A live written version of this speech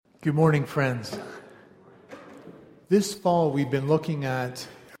Good morning, friends. This fall, we've been looking at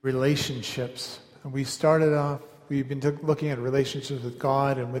relationships. And we've been looking at relationships with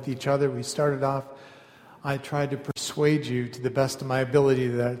God and with each other. We started off, I tried to persuade you to the best of my ability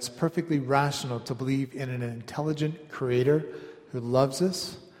that it's perfectly rational to believe in an intelligent creator who loves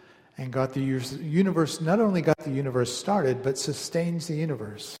us and got the universe, not only got the universe started, but sustains the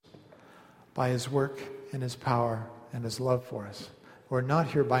universe by his work and his power and his love for us. We're not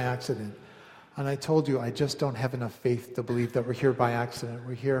here by accident. And I told you, I just don't have enough faith to believe that we're here by accident.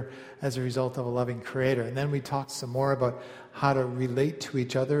 We're here as a result of a loving creator. And then we talked some more about how to relate to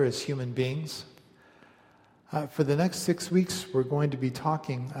each other as human beings. For the next 6 weeks, we're going to be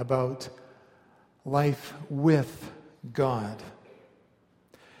talking about life with God.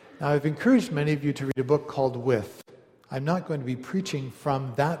 Now, I've encouraged many of you to read a book called With. I'm not going to be preaching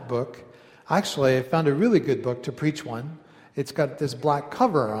from that book. Actually, I found a really good book to preach one. It's got this black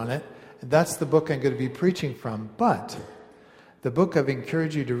cover on it, and that's the book I'm going to be preaching from. But the book I've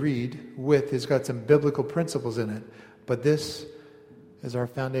encouraged you to read, With, has got some biblical principles in it. But this is our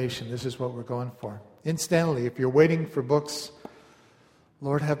foundation. This is what we're going for. Incidentally, if you're waiting for books,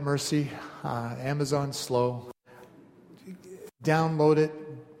 Lord have mercy, Amazon's slow. Download it,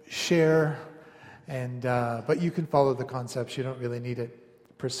 share, and but you can follow the concepts. You don't really need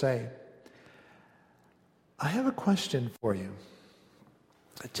it per se. I have a question for you.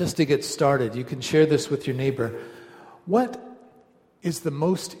 Just to get started, you can share this with your neighbor. What is the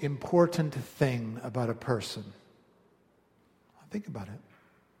most important thing about a person? Think about it.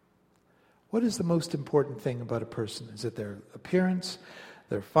 What is the most important thing about a person? Is it their appearance,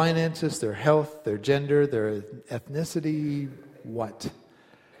 their finances, their health, their gender, their ethnicity? What?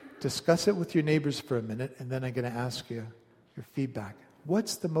 Discuss it with your neighbors for a minute, and then I'm going to ask you your feedback.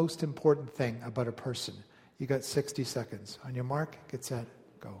 What's the most important thing about a person? You got 60 seconds. On your mark, get set,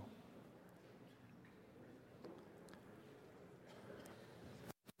 go.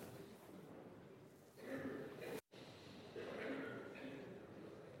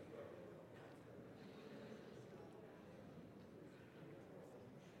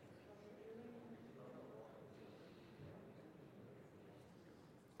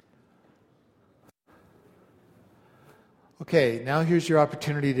 Okay, now here's your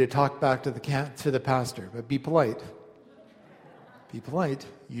opportunity to talk back to the pastor, but be polite. Be polite.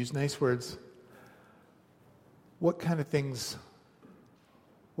 Use nice words. What things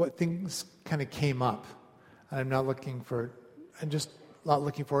kind of came up? I'm just not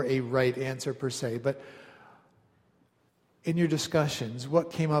looking for a right answer per se, but in your discussions,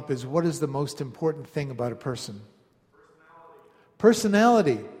 what came up is, what is the most important thing about a person?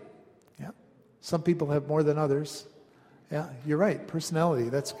 Personality. Yeah. Some people have more than others. Yeah, you're right. Personality,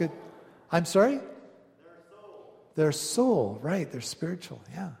 that's good. I'm sorry? Their soul, right. They're spiritual,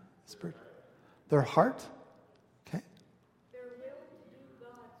 yeah. Their heart, okay.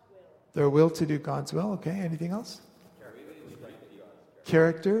 Their will to do God's will, okay. Anything else?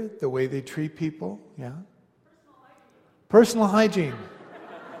 Character, the way they treat people, yeah. Personal hygiene.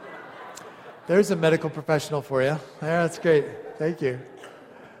 There's a medical professional for you. Yeah, that's great. Thank you.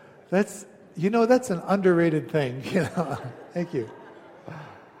 That's an underrated thing, Thank you.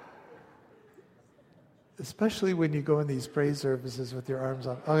 Especially when you go in these praise services with your arms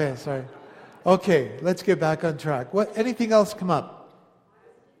up. Okay, sorry. Okay, let's get back on track. Anything else come up?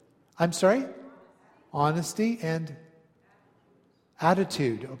 I'm sorry? Honesty and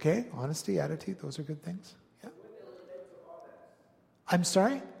attitude, okay? Honesty, attitude, those are good things. Yeah. I'm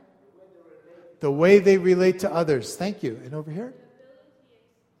sorry? The way they relate to others. Thank you. And over here?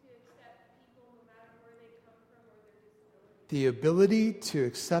 The ability to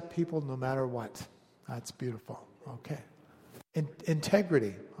accept people no matter what. That's beautiful. Okay.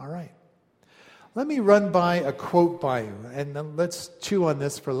 Integrity. All right. Let me run by a quote by you, and then let's chew on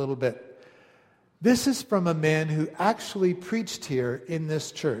this for a little bit. This is from a man who actually preached here in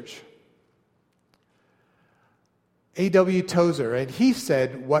this church. A.W. Tozer, and he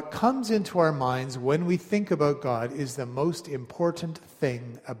said, what comes into our minds when we think about God is the most important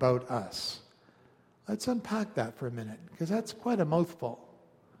thing about us. Let's unpack that for a minute, because that's quite a mouthful.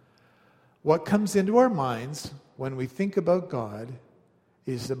 What comes into our minds when we think about God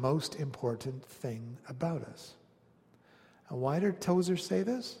is the most important thing about us. And why did Tozer say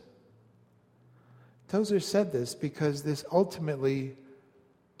this? Tozer said this because this ultimately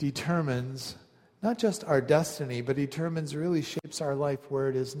determines not just our destiny, but really shapes our life where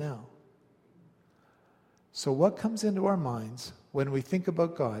it is now. So what comes into our minds when we think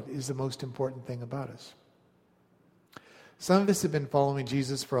about God is the most important thing about us. Some of us have been following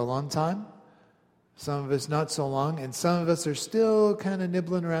Jesus for a long time. Some of us not so long, and some of us are still kind of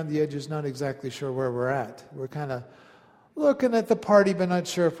nibbling around the edges, not exactly sure where we're at. We're kind of looking at the party, but not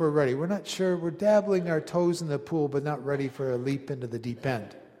sure if we're ready. We're not sure. We're dabbling our toes in the pool, but not ready for a leap into the deep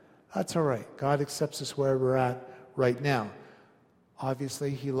end. That's all right. God accepts us where we're at right now. Obviously,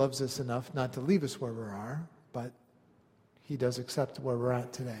 He loves us enough not to leave us where we are, but He does accept where we're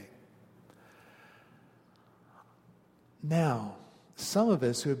at today. Now, some of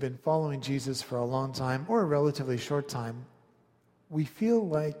us who have been following Jesus for a long time or a relatively short time, we feel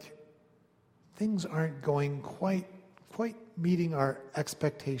like things aren't going quite meeting our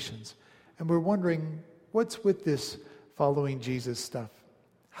expectations. And we're wondering, what's with this following Jesus stuff?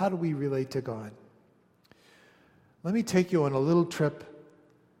 How do we relate to God? Let me take you on a little trip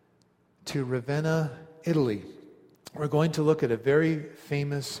to Ravenna, Italy. We're going to look at a very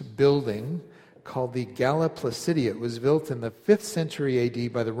famous building called the Galla Placidia. It was built in the 5th century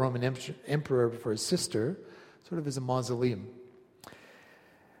AD by the Roman emperor for his sister, sort of as a mausoleum.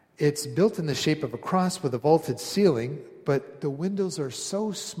 It's built in the shape of a cross with a vaulted ceiling, but the windows are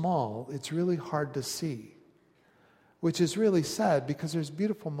so small, it's really hard to see, which is really sad because there's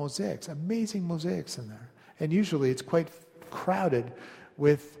beautiful mosaics, amazing mosaics in there. And usually it's quite crowded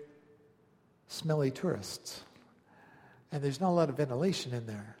with smelly tourists. And there's not a lot of ventilation in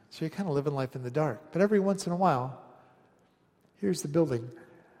there. So you're kind of living life in the dark. But every once in a while, here's the building.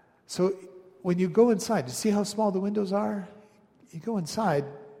 So when you go inside, you see how small the windows are? You go inside,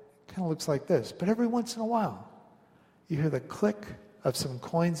 it kind of looks like this. But every once in a while, you hear the click of some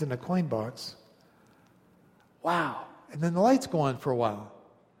coins in a coin box. Wow. And then the lights go on for a while.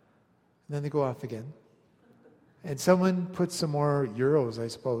 And then they go off again. And someone puts some more euros, I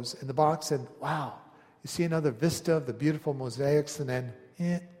suppose, in the box, and wow, you see another vista of the beautiful mosaics, and then,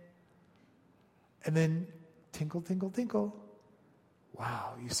 and then tinkle, tinkle, tinkle.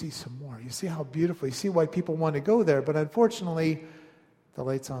 Wow, you see some more. You see how beautiful. You see why people want to go there, but unfortunately, the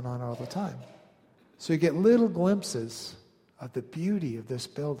lights aren't on all the time. So you get little glimpses of the beauty of this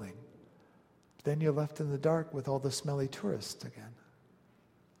building. Then you're left in the dark with all the smelly tourists again.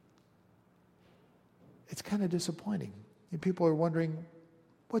 It's kind of disappointing. And people are wondering,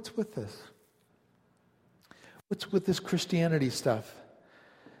 what's with this? What's with this Christianity stuff?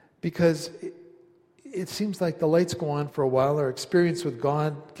 Because it seems like the lights go on for a while. Our experience with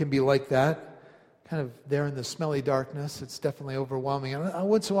God can be like that, kind of there in the smelly darkness. It's definitely overwhelming. And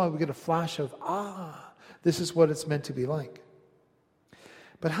once in a while we get a flash of, this is what it's meant to be like.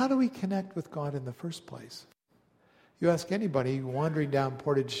 But how do we connect with God in the first place? You ask anybody wandering down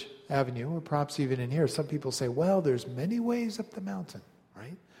Portage Avenue, or perhaps even in here, some people say, well, there's many ways up the mountain,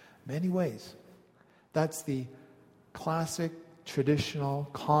 right? Many ways. That's the classic, traditional,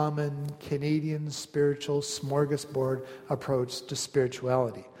 common, Canadian spiritual smorgasbord approach to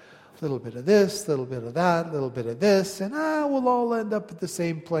spirituality. A little bit of this, a little bit of that, a little bit of this, and we'll all end up at the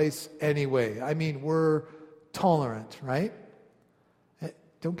same place anyway. I mean, we're tolerant, right?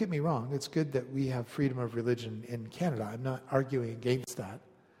 Don't get me wrong, it's good that we have freedom of religion in Canada. I'm not arguing against that.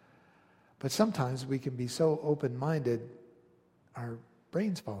 But sometimes we can be so open-minded, our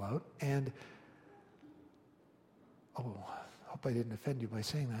brains fall out, and, I hope I didn't offend you by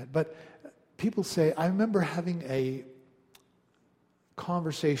saying that, but people say, I remember having a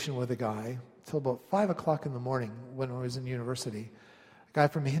conversation with a guy till about 5 o'clock in the morning when I was in university, a guy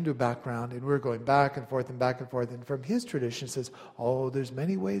from a Hindu background, and we were going back and forth, and from his tradition says, there's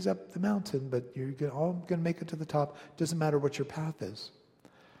many ways up the mountain, but you're all going to make it to the top. Doesn't matter what your path is.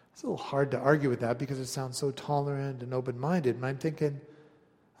 It's a little hard to argue with that because it sounds so tolerant and open-minded, and I'm thinking,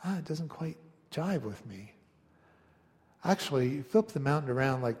 it doesn't quite jive with me. Actually, you flip the mountain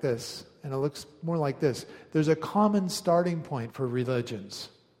around like this, and it looks more like this. There's a common starting point for religions.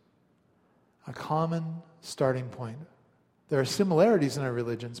 A common starting point. There are similarities in our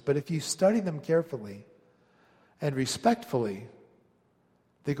religions, but if you study them carefully and respectfully,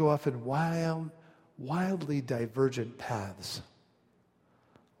 they go off in wildly divergent paths.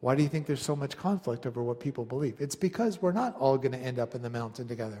 Why do you think there's so much conflict over what people believe? It's because we're not all going to end up in the mountain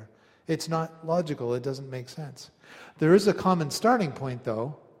together. It's not logical. It doesn't make sense. There is a common starting point,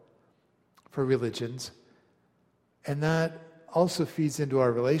 though, for religions, and that also feeds into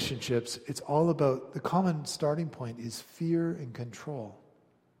our relationships. It's all about, the common starting point is fear and control.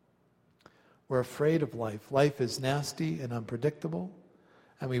 We're afraid of life. Life is nasty and unpredictable,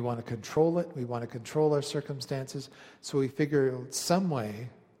 and we want to control it. We want to control our circumstances, so we figure out some way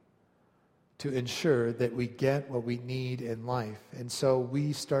to ensure that we get what we need in life. And so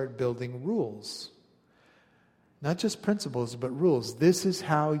we start building rules. Not just principles, but rules. This is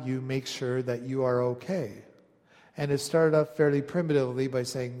how you make sure that you are okay. And it started off fairly primitively by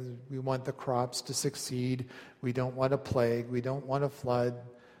saying we want the crops to succeed, we don't want a plague, we don't want a flood,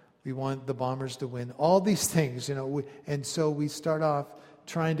 we want the bombers to win. All these things, and so we start off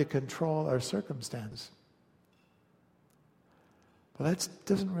trying to control our circumstance. But that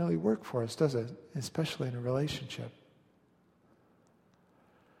doesn't really work for us, does it? Especially in a relationship.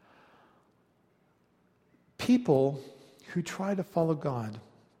 People who try to follow God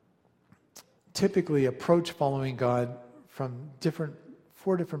typically approach following God from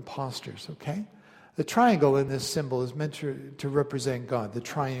four different postures, okay? The triangle in this symbol is meant to represent God, the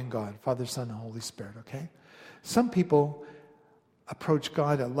triune God, Father, Son, and Holy Spirit, okay? Some people approach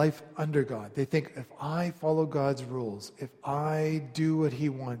God at life under God. They think, if I follow God's rules, if I do what He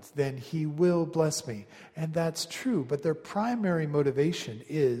wants, then He will bless me. And that's true, but their primary motivation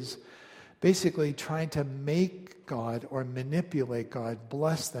is basically trying to make God or manipulate God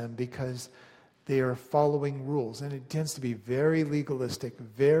bless them because they are following rules. And it tends to be very legalistic,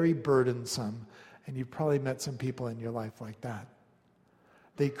 very burdensome. And you've probably met some people in your life like that.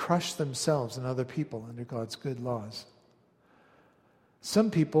 They crush themselves and other people under God's good laws.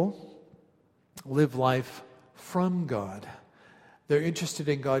 Some people live life from God. They're interested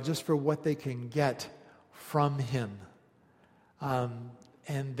in God just for what they can get from Him.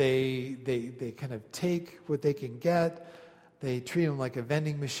 And they kind of take what they can get. They treat Him like a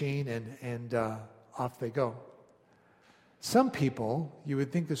vending machine and off they go. Some people, you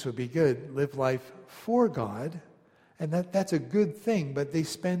would think this would be good, live life for God, and that's a good thing, but they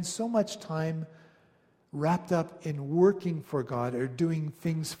spend so much time wrapped up in working for God or doing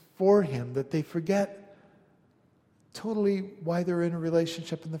things for Him that they forget totally why they're in a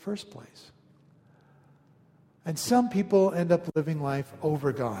relationship in the first place. And some people end up living life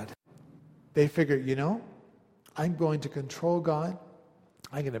over God. They figure, I'm going to control God.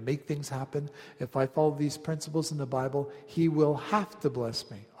 I'm going to make things happen. If I follow these principles in the Bible, He will have to bless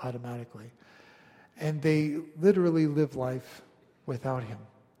me automatically. And they literally live life without Him.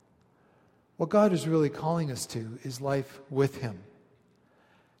 What God is really calling us to is life with Him.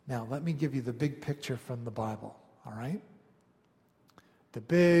 Now, let me give you the big picture from the Bible, all right? The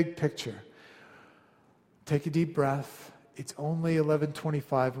big picture. Take a deep breath. It's only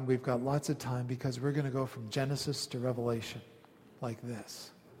 11:25 and we've got lots of time because we're going to go from Genesis to Revelation like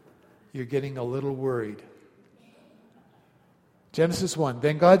this. You're getting a little worried. Genesis 1,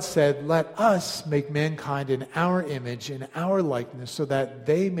 then God said, let us make mankind in our image, in our likeness, so that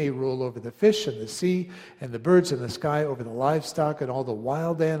they may rule over the fish and the sea and the birds in the sky, over the livestock and all the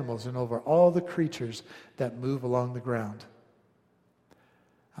wild animals, and over all the creatures that move along the ground.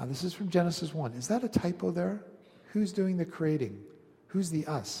 Now, this is from Genesis 1. Is that a typo there? Who's doing the creating? Who's the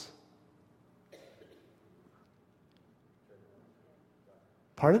us?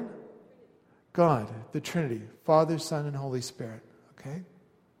 Pardon? God, the Trinity, Father, Son, and Holy Spirit. Okay?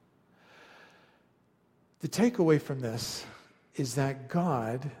 The takeaway from this is that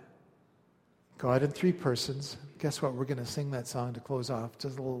God in three persons, guess what? We're going to sing that song to close off.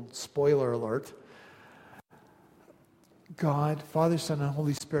 Just a little spoiler alert. God, Father, Son, and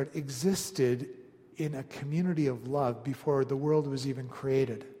Holy Spirit existed in a community of love before the world was even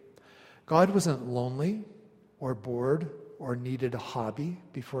created. God wasn't lonely or bored or needed a hobby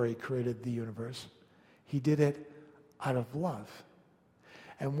before He created the universe. He did it out of love.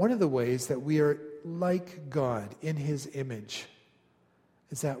 And one of the ways that we are like God in His image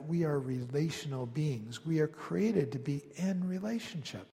is that we are relational beings. We are created to be in relationship.